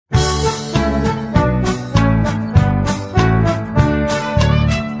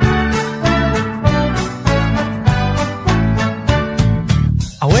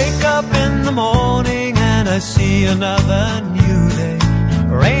see another new day.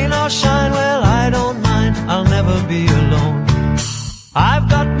 Rain or shine, well, I don't mind, I'll never be alone. I've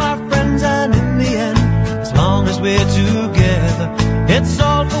got my friends, and in the end, as long as we're together, it's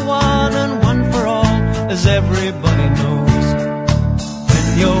all for one and one for all, as everybody knows. When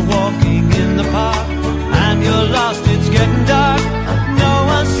you're walking in the park and you're lost, it's getting dark,